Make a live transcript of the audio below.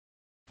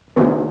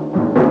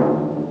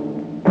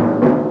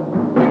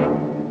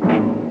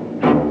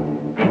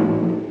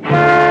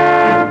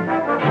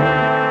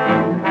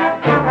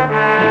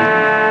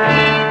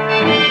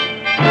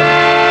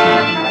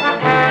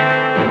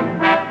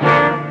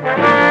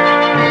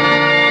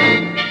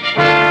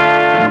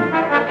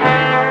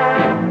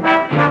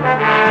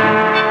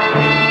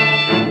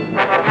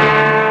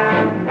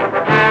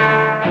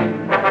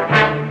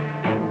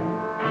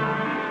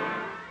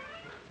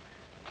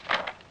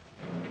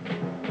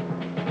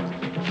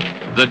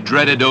The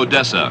dreaded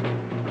Odessa.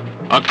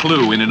 A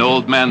clue in an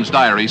old man's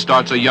diary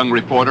starts a young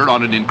reporter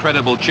on an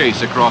incredible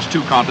chase across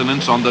 2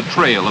 continents on the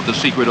trail of the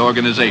secret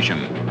organization.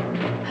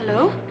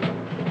 Hello?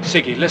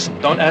 Siggy, listen,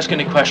 don't ask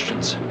any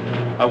questions.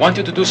 I want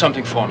you to do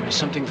something for me,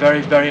 something very,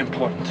 very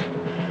important.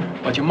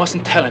 But you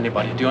mustn't tell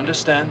anybody, do you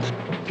understand?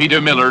 Peter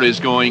Miller is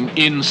going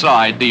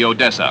inside the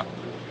Odessa.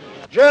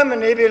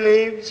 Germany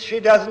believes she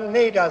doesn't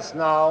need us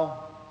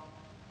now.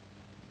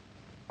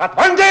 But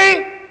one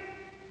day,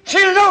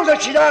 she'll know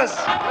that she does.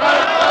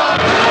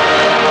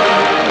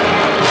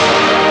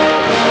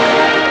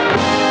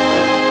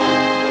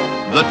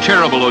 The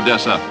terrible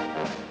Odessa.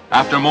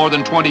 After more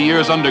than 20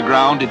 years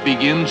underground, it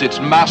begins its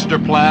master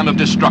plan of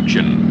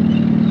destruction.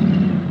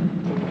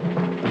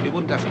 We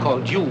wouldn't have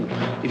called you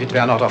if it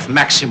were not of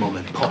maximum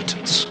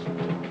importance.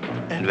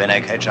 And when I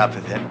catch up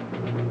with him?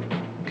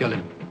 Kill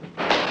him.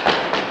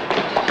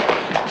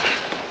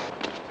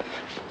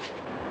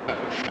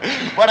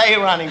 What are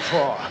you running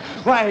for?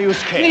 Why are you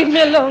scared? Leave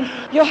me alone.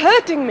 You're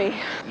hurting me.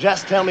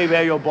 Just tell me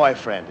where your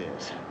boyfriend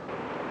is.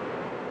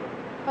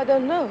 I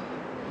don't know.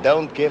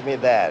 Don't give me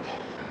that.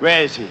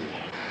 Where is he?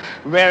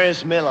 Where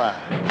is Miller?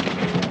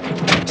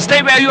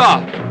 Stay where you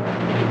are!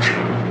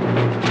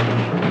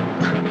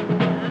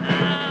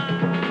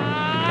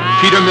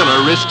 Peter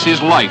Miller risks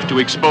his life to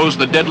expose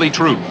the deadly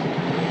truth.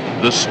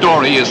 The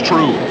story is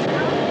true.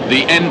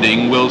 The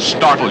ending will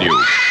startle you.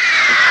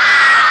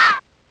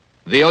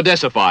 The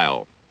Odessa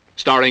File,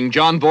 starring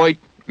John Voight,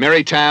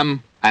 Mary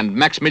Tamm, and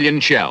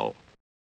Maximilian Schell.